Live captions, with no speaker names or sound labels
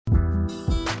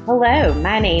Hello,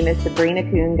 my name is Sabrina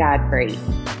Kuhn Godfrey.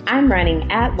 I'm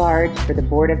running at large for the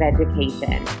Board of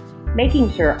Education.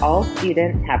 Making sure all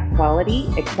students have quality,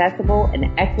 accessible,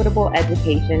 and equitable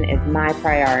education is my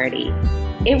priority.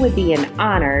 It would be an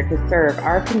honor to serve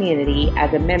our community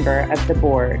as a member of the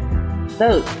board.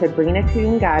 Vote Sabrina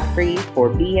Kuhn Godfrey for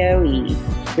BOE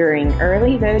during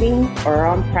early voting or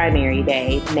on primary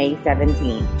day, May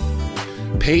 17th.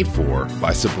 Paid for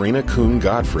by Sabrina Kuhn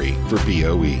Godfrey for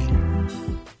BOE.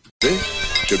 This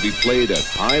should be played at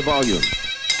high volume.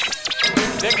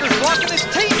 Vickers blocking his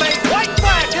teammate. White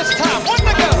flag this time. One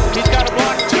to go. He's got to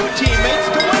block two teammates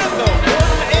to win it, though.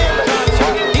 Gordon and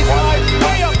Johnson. He flies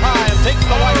way up high and takes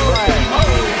the white flag.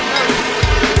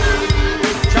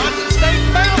 Johnson stays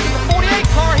bound in the 48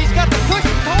 car. He's got the push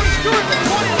from Tony Stewart to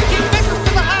 20 to keep Vickers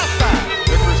to the high side.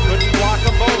 Vickers couldn't block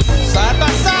them both. Side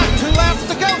by side. 2 laps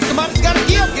to go. Somebody's got to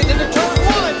give. Getting into turn 1.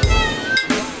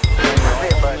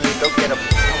 Go get him.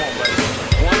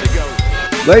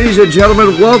 Ladies and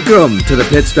gentlemen, welcome to the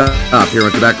Pit Stop here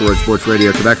on Tobacco Road Sports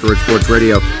Radio,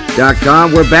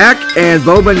 TobaccoRoadSportsRadio.com. We're back, and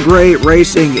Bowman Gray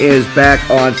Racing is back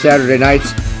on Saturday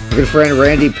nights. Our good friend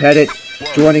Randy Pettit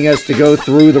joining us to go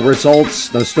through the results,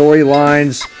 the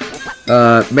storylines,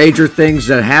 major things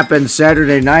that happened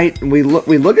Saturday night. And we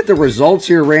look at the results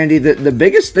here, Randy. The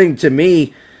biggest thing to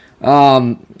me,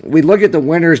 we look at the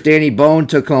winners. Danny Bone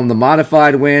took home the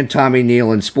modified win. Tommy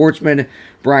Neal in Sportsman,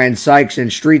 Brian Sykes in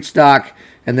Street Stock,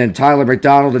 and then Tyler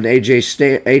McDonald and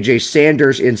AJ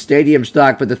Sanders in Stadium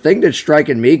Stock. But the thing that's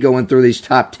striking me going through these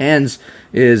top tens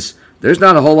is there's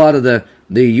not a whole lot of the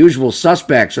usual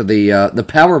suspects or the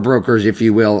power brokers, if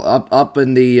you will, up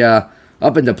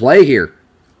into play here.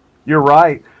 You're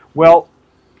right. Well,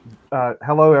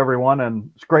 hello everyone, and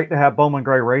it's great to have Bowman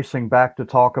Gray Racing back to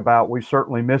talk about. We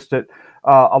certainly missed it.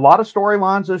 A lot of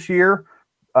storylines this year.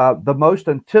 The most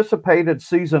anticipated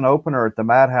season opener at the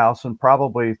Madhouse in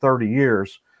probably 30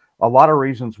 years. A lot of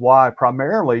reasons why,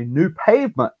 primarily new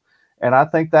pavement. And I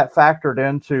think that factored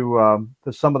into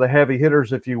to some of the heavy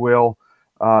hitters, if you will,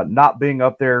 not being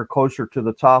up there closer to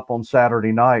the top on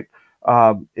Saturday night.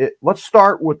 Let's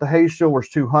start with the Hayes Jewelers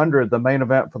 200, the main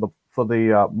event for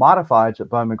the modifieds at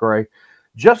Bowman Gray.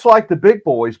 Just like the big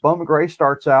boys, Bowman Gray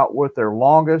starts out with their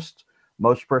longest,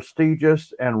 most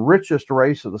prestigious, and richest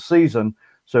race of the season.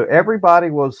 So everybody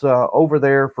was over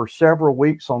there for several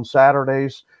weeks on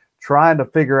Saturdays trying to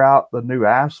figure out the new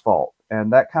asphalt.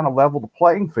 And that kind of leveled the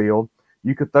playing field.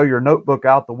 You could throw your notebook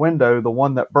out the window, the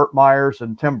one that Burt Myers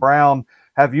and Tim Brown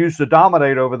have used to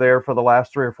dominate over there for the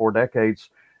last 3 or 4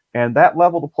 decades. And that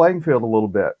leveled the playing field a little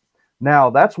bit. Now,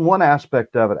 that's one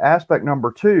aspect of it. Aspect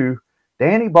number 2,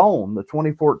 Danny Bone, the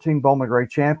 2014 Bowman Gray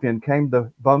champion, came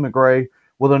to Bowman Gray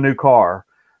with a new car.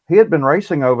 He had been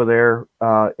racing over there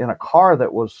in a car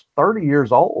that was 30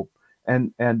 years old.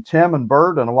 And Tim and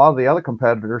Bert and a lot of the other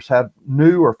competitors had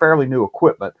new or fairly new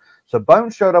equipment. So Bone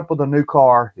showed up with a new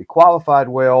car. He qualified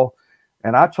well.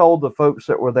 And I told the folks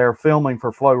that were there filming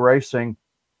for Flow Racing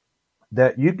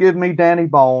that you give me Danny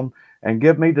Bone and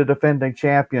give me the defending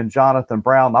champion, Jonathan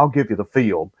Brown, I'll give you the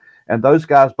field. And those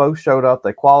guys both showed up.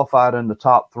 They qualified in the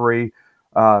top 3.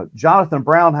 Jonathan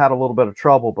Brown had a little bit of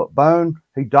trouble, but Bone,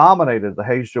 he dominated the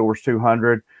Hayes Jewelers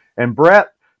 200. And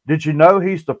Brett, did you know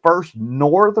he's the first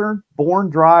Northern-born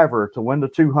driver to win the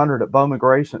 200 at Bowman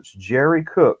Gray since Jerry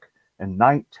Cook in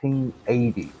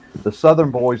 1980? The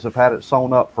Southern boys have had it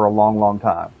sewn up for a long, long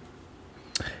time.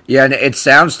 Yeah, and it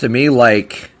sounds to me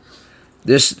like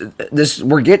this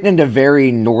we're getting into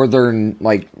very northern,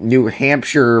 like New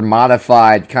Hampshire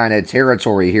modified kind of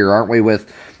territory here, aren't we?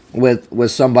 With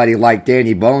somebody like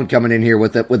Danny Bone coming in here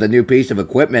with a new piece of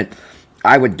equipment.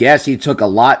 I would guess he took a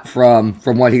lot from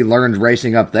what he learned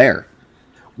racing up there.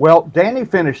 Well, Danny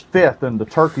finished 5th in the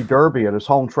Turkey Derby at his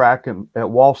home track at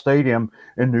Wall Stadium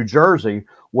in New Jersey,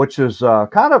 which is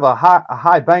kind of a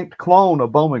high-banked clone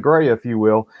of Bowman Gray, if you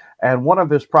will. And one of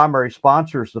his primary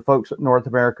sponsors, the folks at North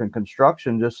American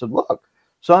Construction, just said, look,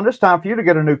 son, it's time for you to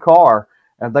get a new car.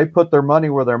 And they put their money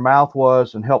where their mouth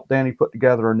was and helped Danny put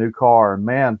together a new car. And,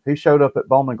 man, he showed up at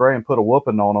Bowman Gray and put a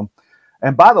whooping on him.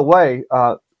 And, by the way,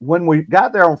 when we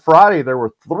got there on Friday, there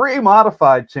were 3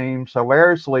 modified teams,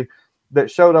 hilariously,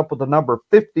 that showed up with the number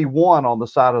 51 on the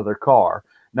side of their car.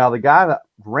 Now, the guy that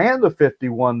ran the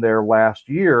 51 there last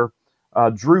year,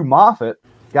 Drew Moffitt,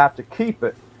 got to keep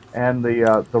it. And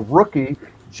the rookie,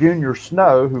 Junior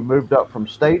Snow, who moved up from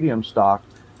Stadium Stock,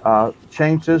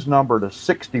 changed his number to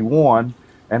 61,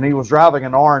 and he was driving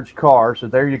an orange car. So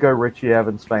there you go, Richie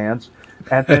Evans fans.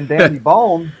 And then Danny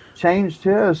Bone changed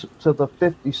his to the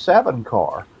 57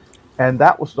 car. And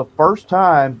that was the first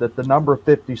time that the number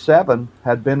 57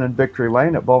 had been in victory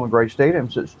lane at Bowman Gray Stadium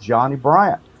since Johnny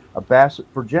Bryant Bassett,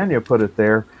 Virginia, put it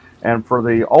there. And for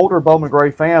the older Bowman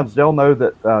Gray fans, they'll know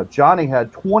that Johnny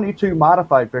had 22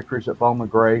 modified victories at Bowman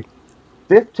Gray.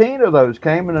 15 of those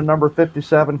came in a number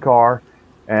 57 car,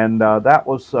 and that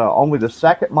was only the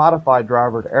second modified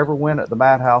driver to ever win at the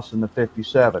Madhouse in the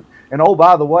 57. And oh,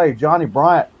 by the way, Johnny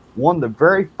Bryant won the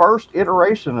very first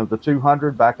iteration of the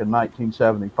 200 back in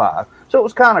 1975. So it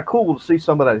was kind of cool to see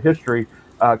some of that history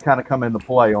kind of come into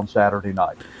play on Saturday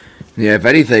night. Yeah, if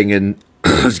anything, in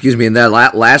excuse me, in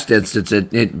that last instance,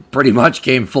 it pretty much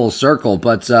came full circle.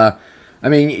 But I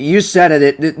mean, you said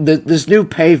it. This new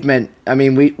pavement. I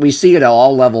mean, we see it at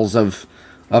all levels of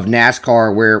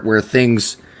NASCAR where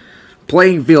things,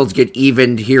 playing fields get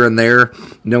evened here and there.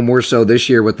 No more so this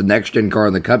year with the next gen car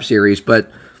in the Cup Series, but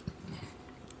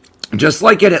just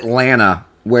like at Atlanta,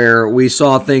 where we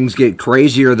saw things get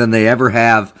crazier than they ever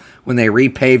have when they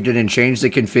repaved it and changed the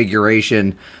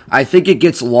configuration, I think it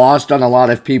gets lost on a lot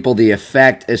of people, the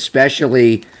effect,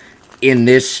 especially in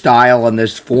this style and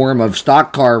this form of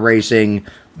stock car racing,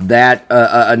 that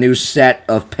a new set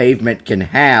of pavement can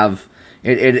have.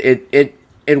 It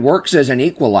works as an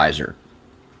equalizer.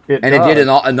 It did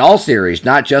in all series,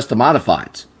 not just the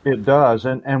modifieds. It does,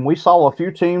 and we saw a few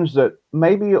teams that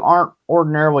maybe aren't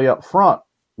ordinarily up front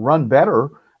run better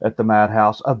at the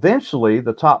Madhouse. Eventually,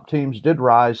 the top teams did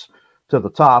rise to the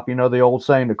top. You know the old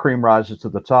saying, the cream rises to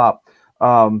the top.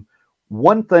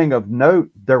 One thing of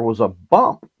note, there was a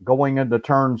bump going into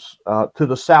turns to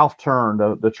the south turn.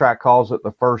 The track calls it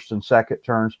the first and second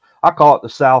turns. I call it the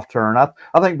south turn. I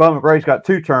think Bowman Gray's got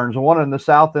two turns, one in the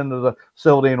south end of the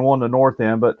facility and one in the north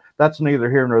end, but that's neither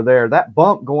here nor there. That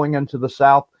bump going into the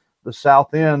south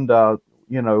end,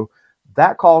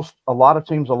 that caused a lot of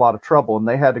teams a lot of trouble, and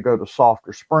they had to go to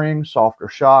softer springs, softer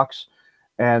shocks,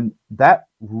 and that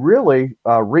really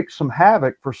wreaked some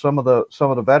havoc for some of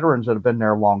the veterans that have been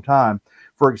there a long time.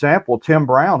 For example, Tim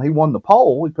Brown, he won the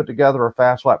pole. He put together a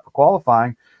fast lap for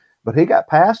qualifying, but he got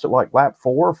passed at like lap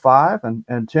 4 or 5,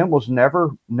 and Tim was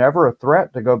never a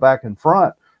threat to go back in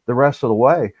front the rest of the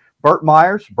way. Burt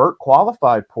Myers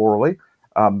qualified poorly,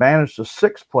 managed a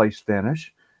 6th place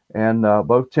finish. And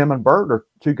both Tim and Burt are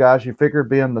two guys you figured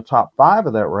be in the top 5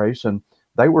 of that race, and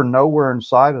they were nowhere in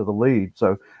sight of the lead.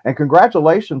 So, and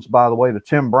congratulations, by the way, to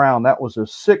Tim Brown. That was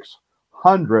his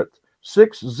 600th,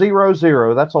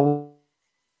 600. That's a lot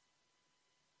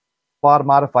of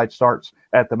modified starts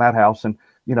at the Madhouse. And,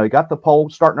 he got the pole,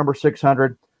 start number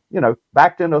 600,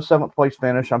 backed into a 7th place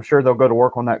finish. I'm sure they'll go to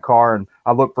work on that car, and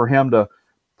I look for him to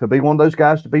be one of those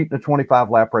guys to beat in the 25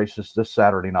 lap races this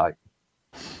Saturday night.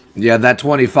 Yeah, that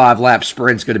 25-lap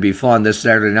sprint's going to be fun this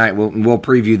Saturday night. We'll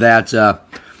preview that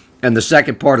in the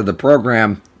second part of the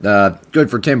program.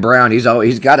 Good for Tim Brown.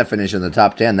 He's got to finish in the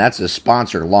top 10. That's a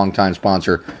sponsor, longtime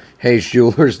sponsor, Hayes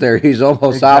Jewelers. There, he's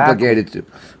almost obligated to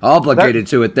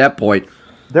at that point.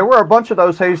 There were a bunch of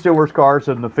those Hayes Jewelers cars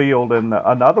in the field, and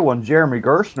another one, Jeremy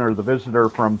Gerstner, the visitor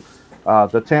from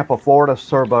the Tampa, Florida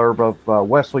suburb of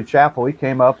Wesley Chapel. He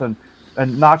came up and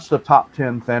notched the top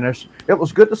 10 finish. It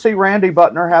was good to see Randy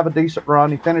Butner have a decent run.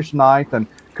 He finished 9th, and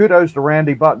kudos to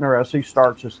Randy Butner as he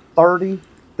starts his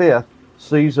 35th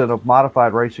season of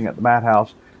modified racing at the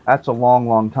Madhouse. That's a long,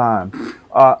 long time.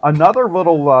 Another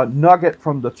little nugget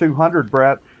from the 200,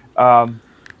 Brett.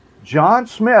 John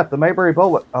Smith, the Mayberry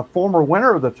Bullet, a former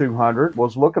winner of the 200,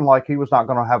 was looking like he was not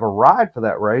going to have a ride for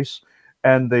that race.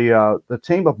 And the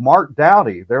team of Mark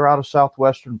Dowdy, they're out of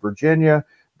southwestern Virginia.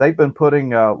 They've been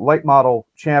putting late model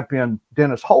champion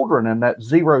Dennis Holdren in that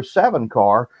 07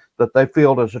 car that they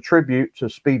field as a tribute to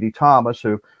Speedy Thomas,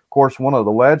 who, of course, one of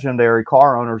the legendary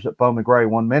car owners at Bowman Gray,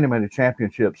 won many, many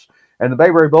championships. And the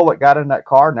Mayberry Bullet got in that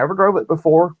car, never drove it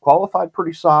before, qualified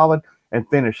pretty solid, and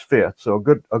finished 5th. So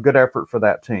a good effort for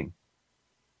that team.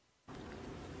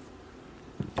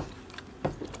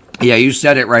 Yeah, you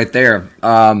said it right there.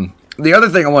 The other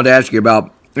thing I wanted to ask you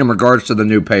about in regards to the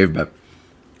new pavement,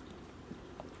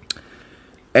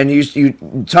 and you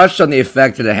touched on the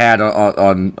effect that it had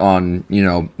on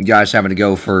guys having to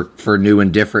go for new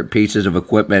and different pieces of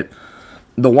equipment.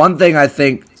 The one thing I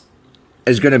think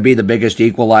is going to be the biggest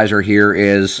equalizer here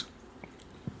is,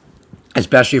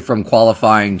 especially from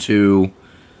qualifying to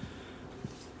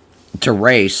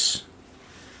race,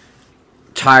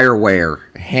 tire wear,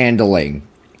 handling,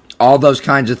 all those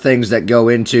kinds of things that go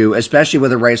into, especially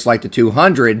with a race like the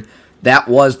 200, that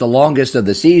was the longest of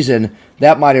the season.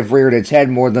 That might have reared its head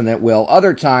more than it will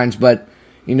other times, but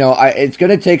it's going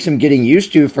to take some getting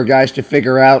used to for guys to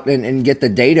figure out and get the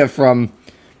data from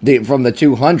the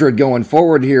 200 going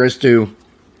forward here as to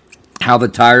how the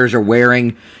tires are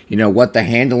wearing, what the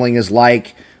handling is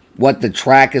like, what the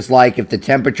track is like, if the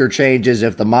temperature changes,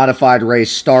 if the modified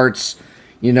race starts,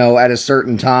 at a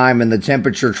certain time, and the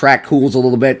temperature, track cools a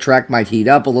little bit, track might heat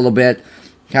up a little bit,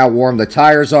 how warm the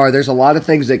tires are. There's a lot of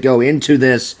things that go into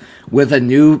this with a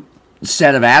new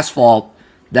set of asphalt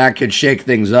that could shake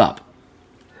things up.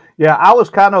 Yeah, I was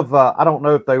kind of, I don't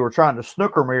know if they were trying to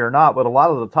snooker me or not, but a lot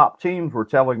of the top teams were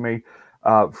telling me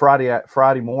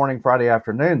Friday morning, Friday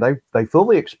afternoon, they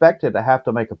fully expected to have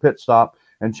to make a pit stop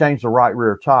and change the right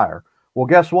rear tire. Well,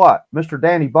 guess what? Mr.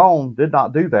 Danny Bone did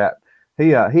not do that.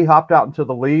 He hopped out into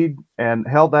the lead and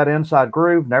held that inside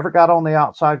groove, never got on the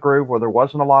outside groove where there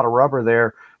wasn't a lot of rubber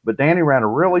there. But Danny ran a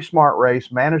really smart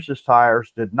race, managed his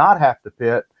tires, did not have to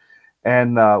pit.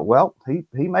 And,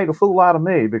 he made a fool out of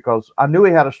me because I knew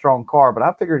he had a strong car, but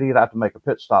I figured he'd have to make a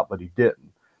pit stop, but he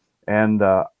didn't. And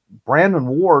Brandon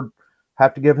Ward,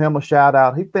 have to give him a shout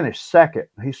out. He finished second.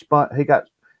 He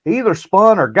either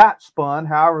spun or got spun,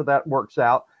 however that works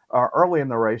out, early in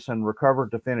the race and recovered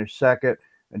to finish second.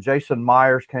 And Jason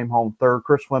Myers came home third,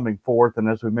 Chris Fleming fourth, and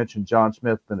as we mentioned, John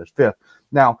Smith finished fifth.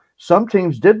 Now, some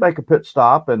teams did make a pit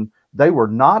stop, and they were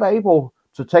not able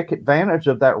to take advantage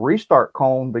of that restart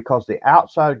cone because the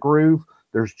outside groove,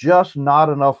 there's just not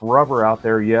enough rubber out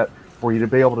there yet for you to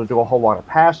be able to do a whole lot of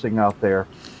passing out there.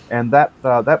 And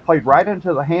that played right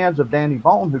into the hands of Danny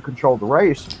Bone, who controlled the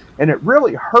race. And it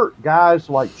really hurt guys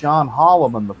like John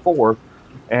Holloman, the fourth,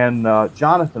 and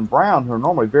Jonathan Brown, who are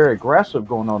normally very aggressive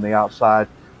going on the outside.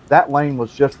 That lane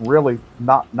was just really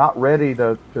not ready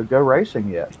to go racing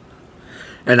yet.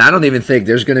 And I don't even think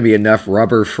there's going to be enough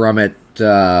rubber from it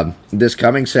this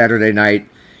coming Saturday night,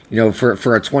 for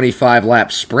a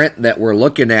 25-lap sprint that we're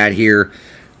looking at here.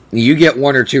 You get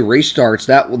one or two restarts.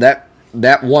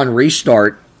 That one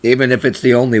restart, even if it's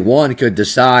the only one, could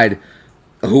decide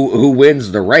who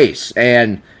wins the race.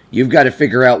 And you've got to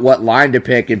figure out what line to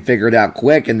pick and figure it out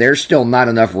quick. And there's still not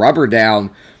enough rubber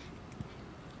down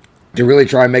to really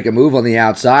try and make a move on the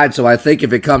outside. So I think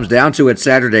if it comes down to it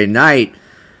Saturday night,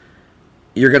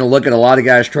 you're going to look at a lot of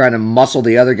guys trying to muscle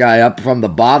the other guy up from the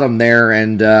bottom there,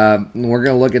 and we're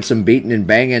going to look at some beating and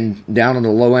banging down on the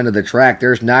low end of the track.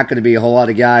 There's not going to be a whole lot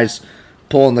of guys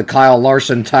pulling the Kyle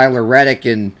Larson, Tyler Reddick,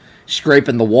 and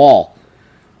scraping the wall.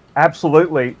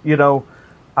 Absolutely.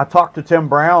 I talked to Tim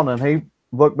Brown, and he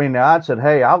looked me in the eye and said,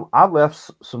 hey, I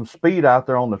left some speed out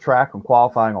there on the track and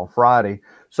qualifying on Friday.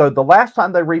 So the last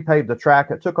time they repaved the track,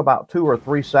 it took about 2 or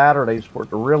 3 Saturdays for it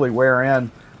to really wear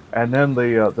in, and then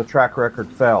the track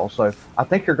record fell. So I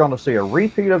think you're going to see a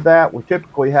repeat of that. We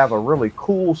typically have a really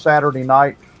cool Saturday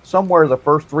night somewhere the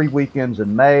first 3 weekends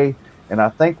in May, and I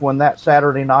think when that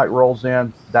Saturday night rolls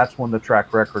in, that's when the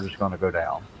track record is going to go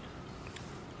down.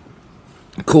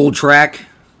 Cool track,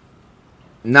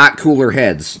 not cooler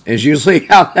heads is usually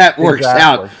how that works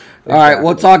out. All right,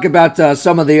 we'll talk about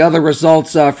some of the other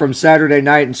results from Saturday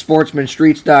night in Sportsman,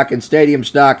 Street Stock, and Stadium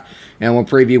Stock, and we'll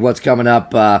preview what's coming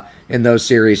up in those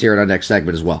series here in our next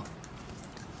segment as well.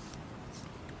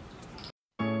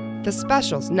 The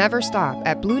specials never stop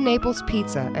at Blue Naples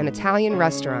Pizza, an Italian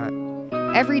restaurant.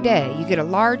 Every day you get a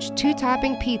large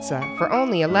 2-topping pizza for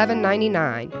only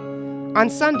 $11.99. On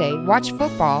Sunday, watch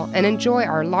football and enjoy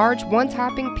our large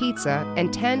 1-topping pizza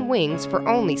and 10 wings for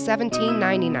only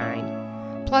 $17.99.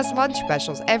 Plus lunch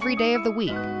specials every day of the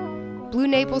week. Blue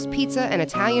Naples Pizza and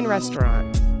Italian Restaurant,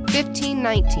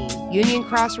 1519 Union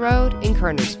Cross Road in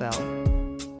Kernersville.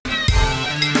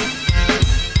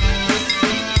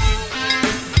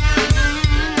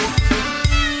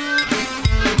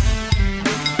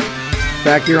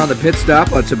 Back here on the pit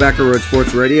stop on Tobacco Road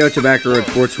Sports Radio,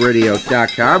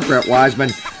 TobaccoRoadSportsRadio.com. Brett Wiseman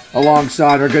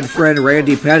alongside our good friend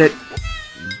Randy Pettit.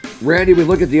 Randy, we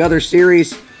look at the other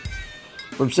series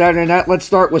from Saturday night. Let's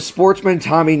start with Sportsman.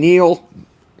 Tommy Neal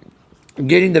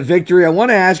getting the victory. I want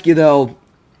to ask you, though,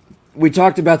 we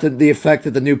talked about the effect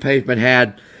that the new pavement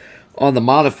had on the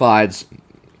modifieds.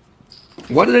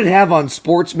 What did it have on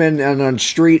Sportsman and on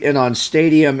Street and on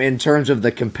Stadium in terms of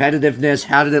the competitiveness?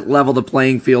 How did it level the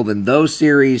playing field in those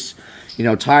series?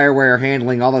 Tire wear,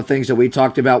 handling, all the things that we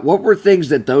talked about. What were things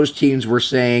that those teams were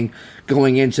saying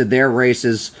going into their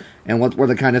races, and what were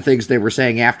the kind of things they were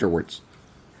saying afterwards?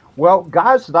 Well,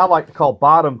 guys that I like to call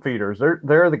bottom feeders,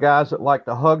 they're the guys that like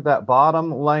to hug that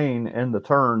bottom lane in the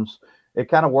turns. It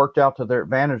kind of worked out to their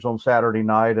advantage on Saturday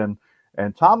night, and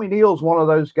Tommy Neal's one of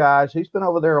those guys. He's been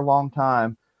over there a long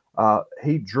time.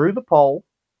 He drew the pole.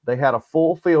 They had a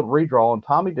full field redraw, and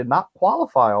Tommy did not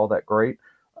qualify all that great,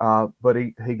 but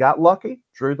he got lucky,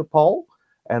 drew the pole,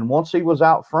 and once he was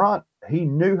out front, he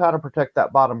knew how to protect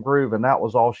that bottom groove, and that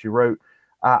was all she wrote.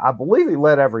 I believe he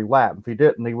led every lap. If he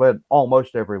didn't, he led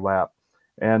almost every lap.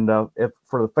 And if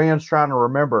for the fans trying to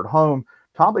remember at home,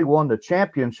 Tommy won the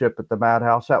championship at the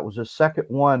Madhouse. That was his second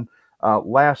one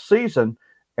last season.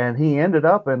 and he ended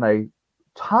up in a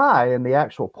tie in the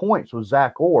actual points with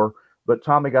Zach Orr, but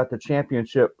Tommy got the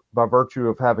championship by virtue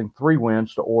of having 3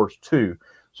 wins to Orr's 2.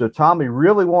 So Tommy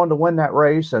really wanted to win that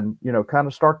race and, kind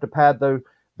of start to pad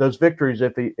those victories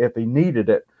if he needed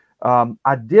it.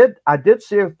 I did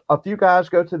see a few guys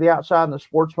go to the outside in the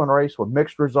Sportsman race with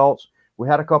mixed results. We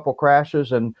had a couple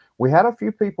crashes, and we had a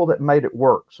few people that made it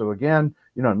work. So again,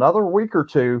 another week or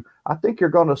two, I think you're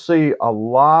going to see a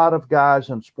lot of guys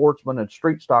in Sportsman and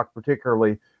Street Stock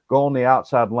particularly go on the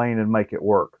outside lane and make it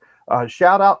work.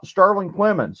 Shout out to Sterling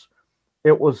Clemens.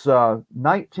 It was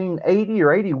 1980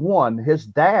 or 81. His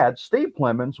dad, Steve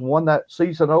Clemens, won that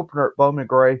season opener at Bowman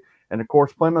Gray. And, of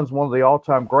course, Clemens, one of the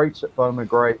all-time greats at Bowman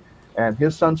Gray. And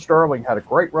his son Sterling had a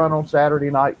great run on Saturday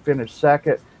night, finished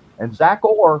second. And Zach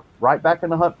Orr, right back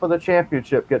in the hunt for the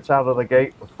championship, gets out of the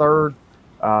gate with third.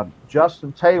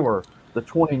 Justin Taylor, the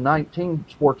 2019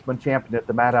 Sportsman champion at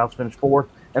the Madhouse, finished fourth.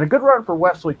 And a good run for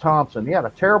Wesley Thompson. He had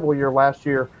a terrible year last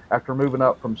year after moving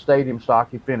up from Stadium Stock.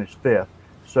 He finished fifth.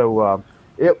 So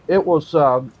it was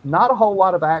not a whole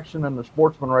lot of action in the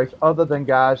Sportsman race other than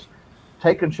guys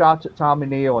taking shots at Tommy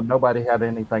Neal, and nobody had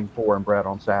anything for him, Brett,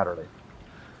 on Saturday.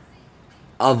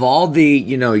 Of all the,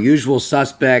 usual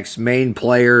suspects, main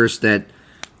players that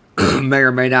may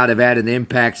or may not have had an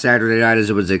impact Saturday night as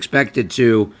it was expected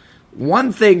to,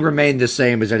 one thing remained the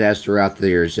same as it has throughout the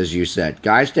years, as you said.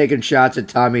 Guys taking shots at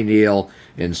Tommy Neal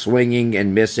and swinging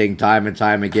and missing time and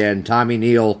time again. Tommy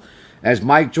Neal, as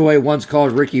Mike Joy once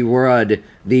called Ricky Rudd,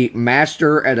 the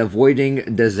master at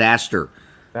avoiding disaster.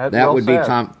 That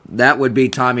would be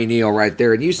Tommy Neal right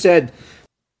there. And you said,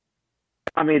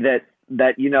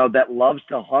 that loves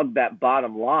to hug that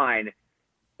bottom line.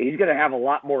 He's going to have a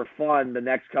lot more fun the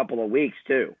next couple of weeks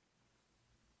too.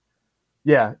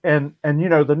 Yeah, and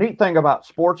the neat thing about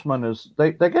Sportsman is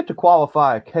they get to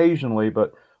qualify occasionally,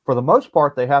 but for the most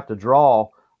part they have to draw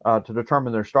to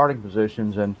determine their starting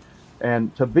positions,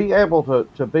 and to be able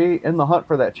to be in the hunt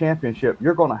for that championship,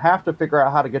 you're going to have to figure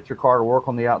out how to get your car to work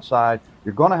on the outside.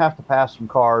 You're going to have to pass some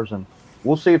cars, and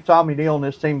we'll see if Tommy Neal and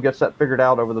his team gets that figured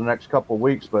out over the next couple of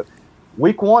weeks. But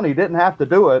week one, he didn't have to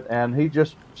do it, and he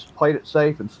just played it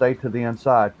safe and stayed to the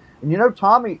inside. And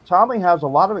Tommy has a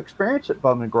lot of experience at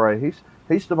Bowman Gray.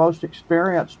 He's the most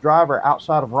experienced driver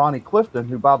outside of Ronnie Clifton,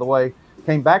 who, by the way,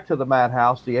 came back to the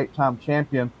Madhouse, the 8-time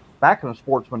champion, back in a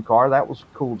Sportsman car. That was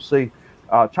cool to see.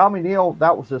 Tommy Neal,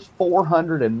 that was his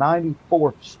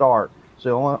 494th start.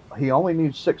 So he only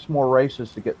needs 6 more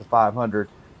races to get to 500.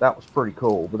 That was pretty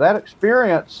cool. But that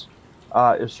experience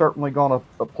is certainly going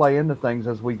to play into things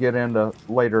as we get into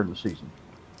later in the season.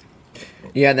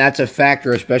 Yeah, and that's a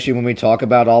factor, especially when we talk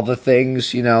about all the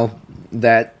things,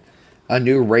 that a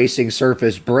new racing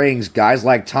surface brings. Guys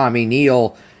like Tommy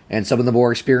Neal and some of the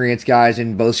more experienced guys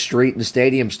in both street and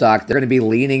stadium stock, they're going to be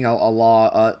leaning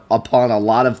upon a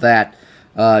lot of that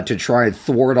to try and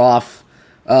thwart off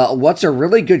what's a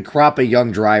really good crop of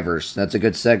young drivers. That's a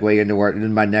good segue into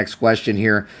my next question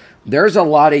here. There's a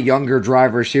lot of younger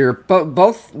drivers here,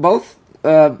 both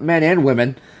men and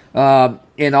women,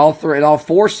 in all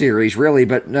 4 series, really,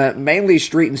 but mainly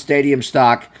street and stadium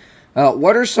stock.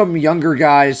 What are some younger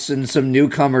guys and some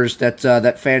newcomers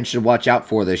that fans should watch out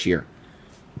for this year?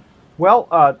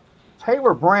 Well,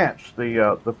 Taylor Branch,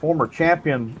 the former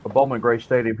champion of Bowman Gray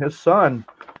Stadium, his son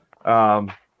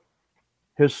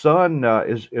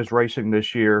is racing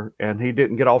this year, and he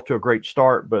didn't get off to a great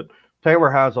start, but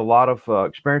Taylor has a lot of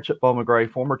experience at Bowman Gray,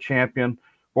 former champion,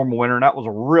 former winner, and that was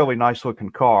a really nice-looking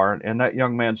car. And that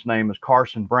young man's name is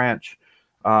Carson Branch,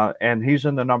 and he's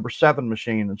in the number 7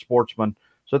 machine in Sportsman.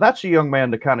 So that's a young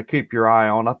man to kind of keep your eye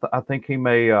on. I think he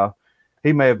may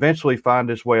eventually find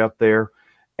his way up there.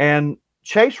 And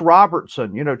Chase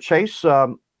Robertson, Chase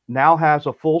now has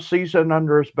a full season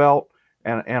under his belt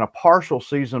and a partial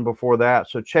season before that.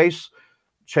 So Chase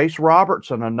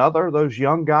Robertson, another of those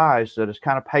young guys that has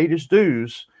kind of paid his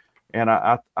dues. And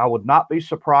I would not be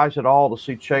surprised at all to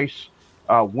see Chase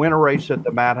win a race at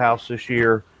the Madhouse this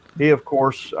year. He, of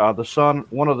course,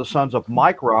 one of the sons of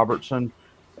Mike Robertson,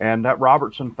 and that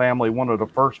Robertson family, one of the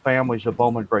first families of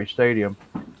Bowman Gray Stadium.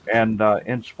 And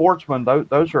in Sportsman,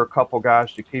 those are a couple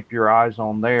guys to keep your eyes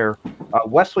on there.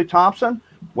 Wesley Thompson.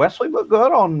 Wesley looked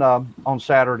good on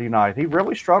Saturday night. He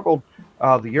really struggled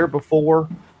the year before.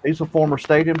 He's a former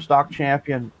stadium stock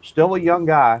champion, still a young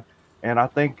guy, and I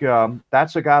think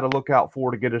that's a guy to look out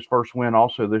for to get his first win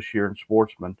also this year in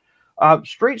Sportsman.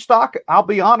 Street stock, I'll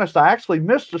be honest, I actually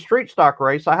missed the street stock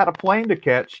race. I had a plane to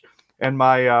catch, and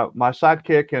my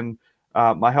sidekick and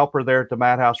my helper there at the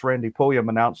Madhouse, Randy Pulliam,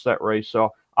 announced that race.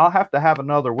 So I'll have to have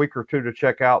another week or two to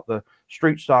check out the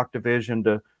street stock division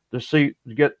to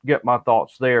get my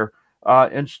thoughts there.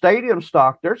 In stadium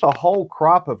stock, there's a whole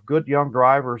crop of good young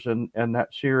drivers in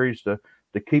that series to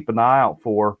keep an eye out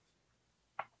for.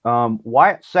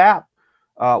 Wyatt Sapp,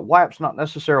 Wyatt's not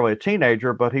necessarily a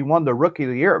teenager, but he won the Rookie of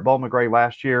the Year at Bowman Gray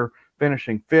last year,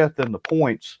 finishing 5th in the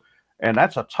points. And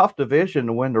that's a tough division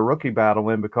to win the rookie battle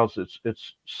in because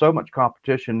it's so much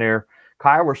competition there.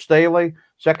 Kyler Staley,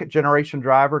 second-generation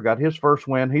driver, got his first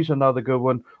win. He's another good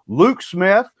one. Luke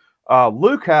Smith.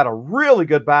 Luke had a really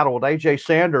good battle with A.J.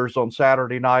 Sanders on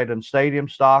Saturday night in stadium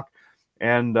stock,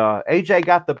 and A.J.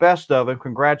 got the best of him.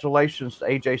 Congratulations to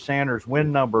A.J. Sanders,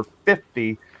 win number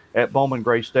 50 at Bowman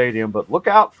Gray Stadium. But look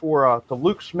out for to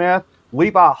Luke Smith,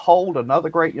 Levi Holt, another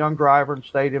great young driver in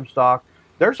stadium stock.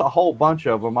 There's a whole bunch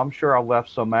of them. I'm sure I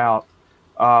left some out.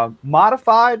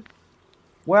 Modified,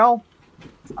 well,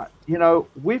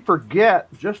 we forget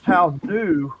just how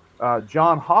new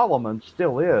John Holloman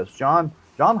still is. John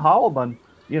Holloman,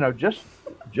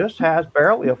 just has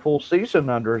barely a full season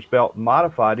under his belt in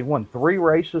Modified. He won 3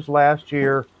 races last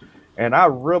year, and I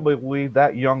really believe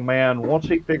that young man, once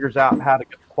he figures out how to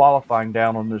get qualifying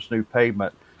down on this new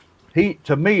pavement, he's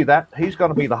going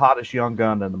to be the hottest young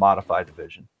gun in the Modified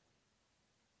division.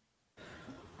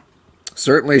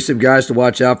 Certainly some guys to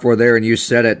watch out for there, and you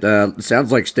said it.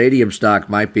 Sounds like stadium stock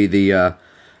might be the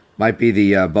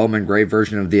Bowman Gray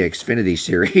version of the Xfinity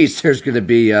series. There's going to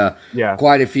be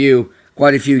quite a few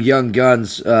young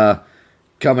guns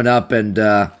coming up and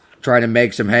trying to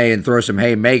make some hay and throw some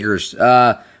haymakers.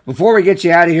 Before we get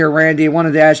you out of here, Randy, I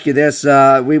wanted to ask you this.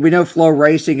 We know Flow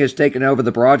Racing has taken over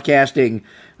the broadcasting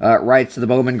rights to the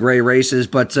Bowman Gray races,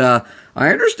 but I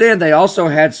understand they also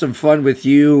had some fun with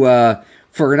you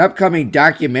for an upcoming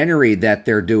documentary that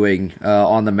they're doing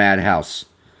on the Madhouse.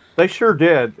 They sure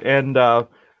did. And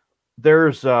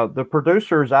there's the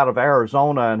producer's out of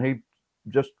Arizona, and he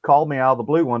just called me out of the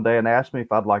blue one day and asked me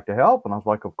if I'd like to help. And I was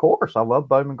like, of course, I love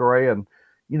Bowman Gray. And,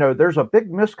 there's a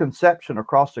big misconception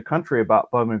across the country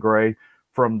about Bowman Gray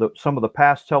from some of the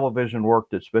past television work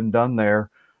that's been done there.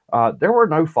 There were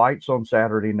no fights on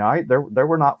Saturday night. There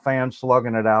were not fans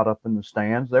slugging it out up in the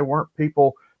stands. There weren't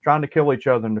people trying to kill each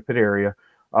other in the pit area.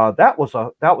 That was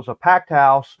a packed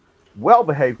house,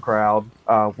 well-behaved crowd.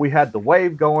 We had the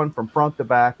wave going from front to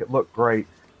back. It looked great.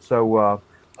 So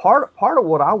part of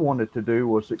what I wanted to do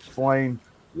was explain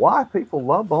why people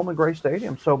love Bowman Gray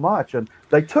Stadium so much. And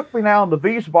they took me now to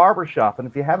V's Barbershop. And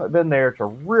if you haven't been there, it's a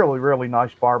really, really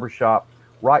nice barbershop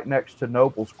right next to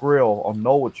Noble's Grill on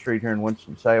Knollwood Street here in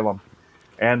Winston-Salem.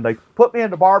 And they put me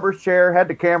in the barber's chair, had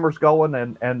the cameras going,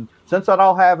 and since I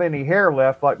don't have any hair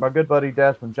left, like my good buddy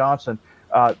Desmond Johnson,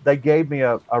 they gave me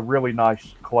a really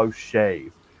nice close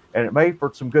shave. And it made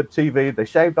for some good TV. They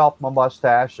shaved off my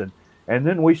mustache, and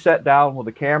then we sat down with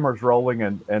the cameras rolling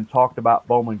and talked about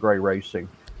Bowman Gray Racing.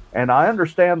 And I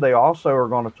understand they also are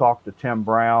going to talk to Tim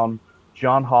Brown,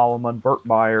 John Holloman, Burt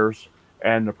Myers,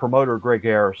 and the promoter Greg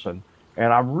Harrison.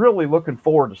 And I'm really looking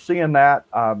forward to seeing that.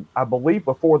 I believe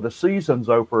before the season's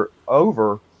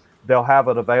over, they'll have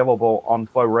it available on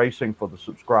Flow Racing for the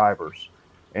subscribers.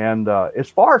 And as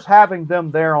far as having them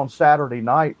there on Saturday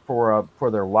night for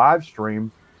their live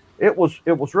stream, it was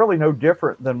really no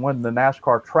different than when the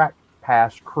NASCAR Track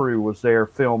Pass crew was there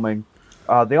filming.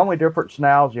 The only difference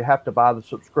now is you have to buy the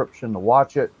subscription to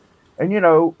watch it. And,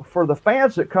 for the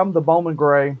fans that come to Bowman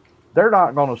Gray, they're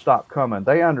not going to stop coming.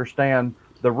 They understand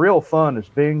the real fun is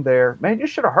being there. Man, you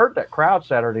should have heard that crowd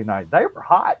Saturday night. They were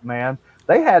hot, man.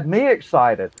 They had me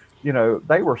excited.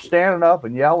 They were standing up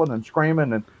and yelling and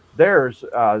screaming. And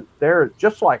they're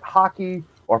just like hockey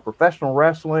or professional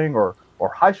wrestling or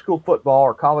high school football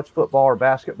or college football or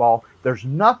basketball. There's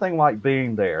nothing like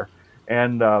being there.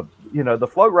 And, the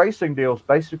Flow Racing deal is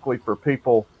basically for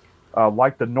people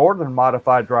like the Northern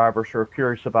Modified drivers who are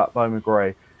curious about Bowman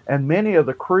Gray. And many of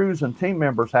the crews and team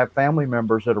members have family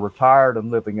members that are retired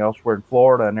and living elsewhere in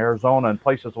Florida and Arizona and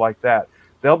places like that.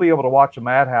 They'll be able to watch a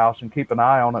Madhouse and keep an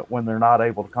eye on it when they're not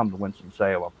able to come to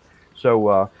Winston-Salem.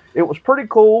 So it was pretty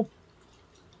cool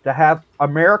to have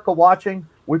America watching.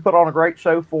 We put on a great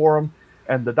show for them.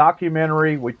 And the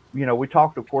documentary, we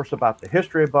talked, of course, about the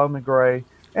history of Bowman Gray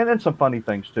and then some funny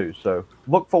things, too. So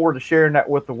look forward to sharing that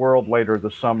with the world later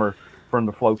this summer from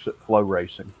the folks at Flow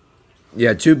Racing.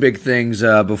 Yeah, 2 big things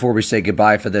before we say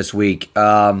goodbye for this week.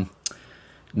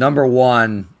 Number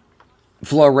one,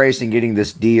 Flow Racing getting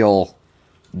this deal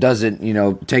doesn't,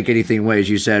 take anything away, as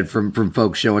you said, from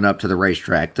folks showing up to the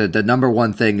racetrack. The number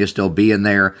one thing is still being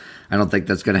there. I don't think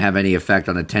that's going to have any effect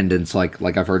on attendance,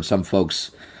 like I've heard some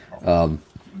folks out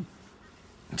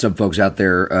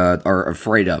there are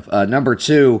afraid of. Number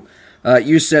two,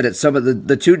 you said it. Some of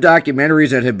the 2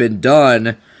 documentaries that have been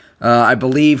done I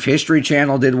believe History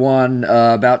Channel did one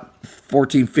about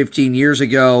 14, 15 years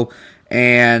ago,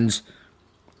 and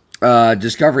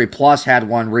Discovery Plus had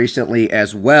one recently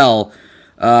as well.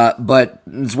 But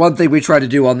it's one thing we try to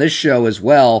do on this show as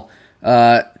well,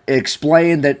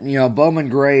 explain that, Bowman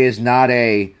Gray is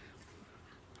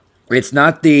it's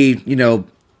not the,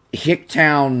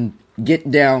 Hicktown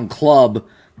get down club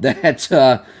that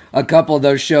a couple of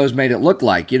those shows made it look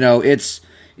like. It's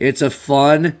a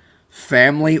fun,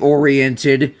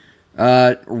 family-oriented,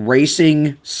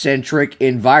 racing-centric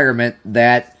environment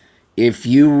that if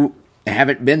you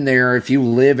haven't been there, if you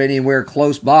live anywhere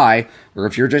close by, or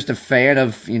if you're just a fan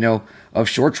of, of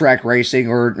short track racing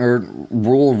or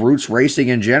rural roots racing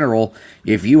in general,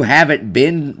 if you haven't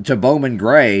been to Bowman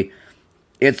Gray,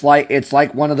 it's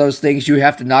like one of those things you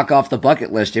have to knock off the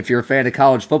bucket list. If you're a fan of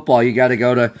college football, you got to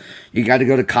go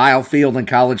to Kyle Field in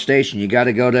College Station. You got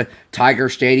to go to Tiger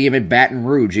Stadium in Baton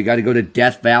Rouge. You got to go to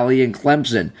Death Valley in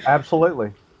Clemson.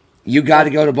 Absolutely. You got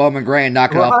to go to Bowman Gray and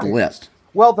knock it off the list.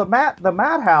 Well, the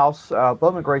Madhouse,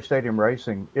 Bowman Gray Stadium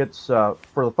Racing, it's for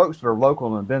the folks that are local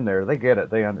and have been there, they get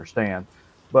it, they understand.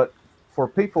 But for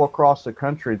people across the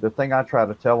country, the thing I try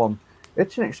to tell them,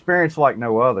 it's an experience like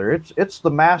no other. It's the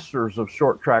masters of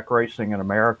short track racing in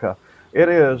America. It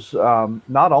is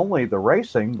not only the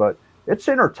racing, but it's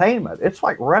entertainment. It's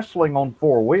like wrestling on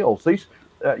four wheels. These,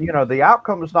 the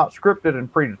outcome is not scripted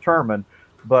and predetermined,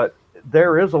 but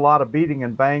there is a lot of beating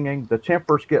and banging. The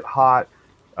tempers get hot.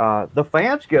 The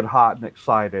fans get hot and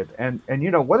excited, and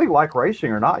whether you like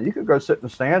racing or not, you could go sit in the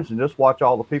stands and just watch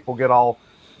all the people get all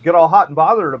hot and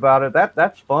bothered about it.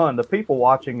 That's fun. The people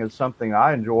watching is something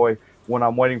I enjoy when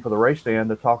I'm waiting for the race to end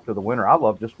to talk to the winner. I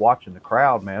love just watching the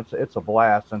crowd, man. It's a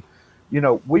blast. And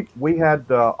we had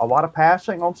a lot of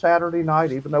passing on Saturday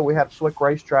night, even though we had a slick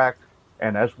racetrack.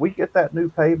 And as we get that new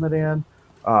pavement in,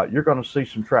 you're going to see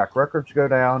some track records go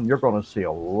down. You're going to see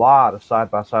a lot of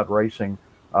side-by-side racing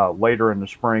later in the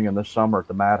spring and this summer at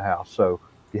the Madhouse. So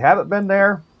if you haven't been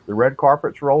there, the red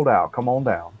carpet's rolled out. Come on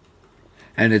down.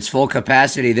 And it's full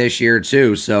capacity this year,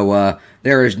 too. So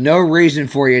there is no reason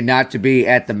for you not to be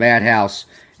at the Madhouse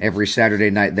every Saturday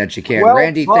night that you can.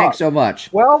 Randy, thanks so much.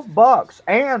 $12,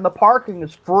 and the parking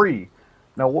is free.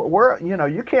 Now,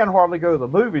 you can't hardly go to the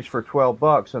movies for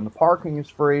 $12, and the parking is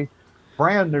free.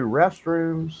 Brand new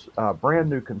restrooms, brand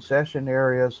new concession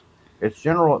areas. It's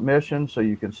general admission, so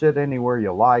you can sit anywhere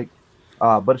you like.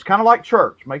 But it's kind of like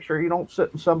church. Make sure you don't sit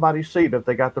in somebody's seat if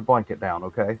they got their blanket down,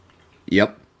 okay?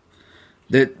 Yep.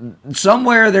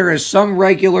 Somewhere there is some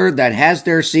regular that has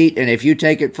their seat, and if you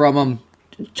take it from them,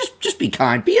 just be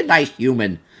kind. Be a nice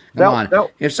human. Come on.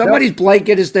 If somebody's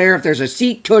blanket is there, if there's a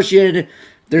seat cushion,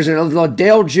 there's a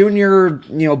Dale Jr.,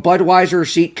 Budweiser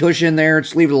seat cushion there,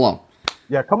 just leave it alone.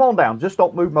 Yeah, come on down. Just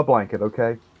don't move my blanket,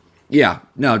 okay? Yeah,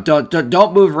 no,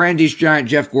 don't move Randy's giant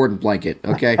Jeff Gordon blanket,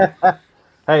 okay?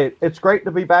 Hey, it's great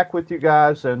to be back with you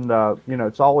guys, and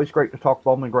it's always great to talk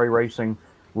Bowman Gray Racing.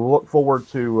 We look forward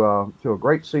to a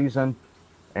great season,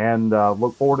 and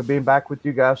look forward to being back with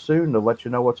you guys soon to let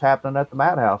you know what's happening at the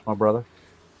Madhouse, my brother.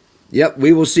 Yep,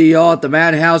 we will see you all at the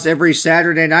Madhouse every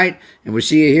Saturday night, and we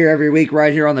see you here every week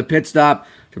right here on the Pit Stop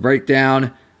to break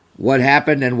down what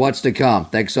happened and what's to come.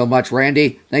 Thanks so much,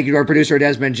 Randy. Thank you to our producer,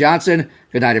 Desmond Johnson.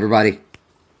 Good night, everybody.